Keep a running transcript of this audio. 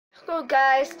So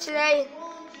guys, today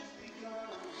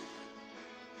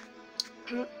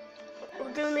we're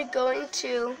going to be going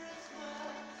to,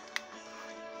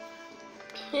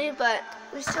 but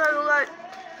we still have a lot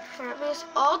because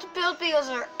all the build videos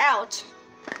are out.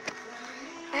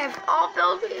 I have all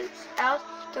build videos out.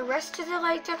 The rest of the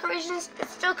light decorations, it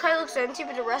still kind of looks empty,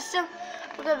 but the rest of them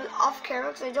are going to be off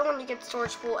camera because I don't want to get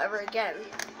storage full ever again.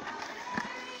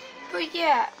 But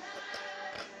yeah,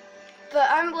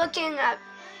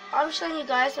 I'm showing you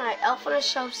guys my Elf on a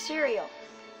Shelf cereal.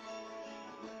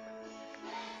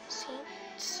 See?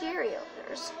 Cereal.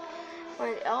 There's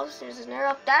one elf, there's another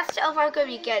elf. That's the elf I'm going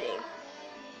to be getting.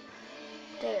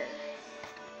 There.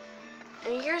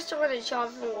 And here's the one that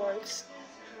Jonathan wants.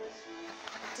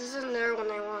 This is another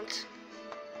one I want.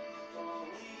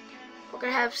 We're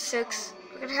going to have 6.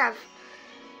 We're going to have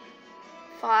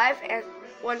 5 and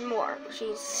one more, which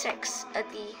means 6 at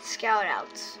the scout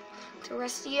outs. The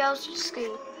rest of the elves are just going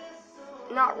to be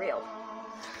not real.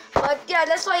 But yeah,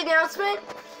 that's my announcement.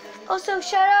 Also,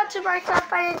 shout out to Minecraft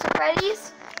Finance and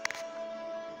Freddy's.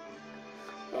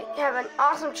 They have an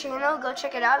awesome channel. Go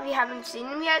check it out if you haven't seen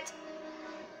them yet.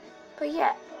 But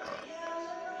yeah.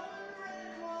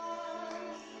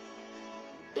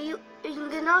 You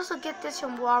can also get this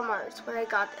from Walmart, where I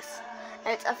got this.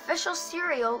 And it's official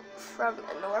cereal from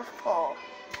the North Pole.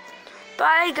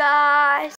 Bye, guys.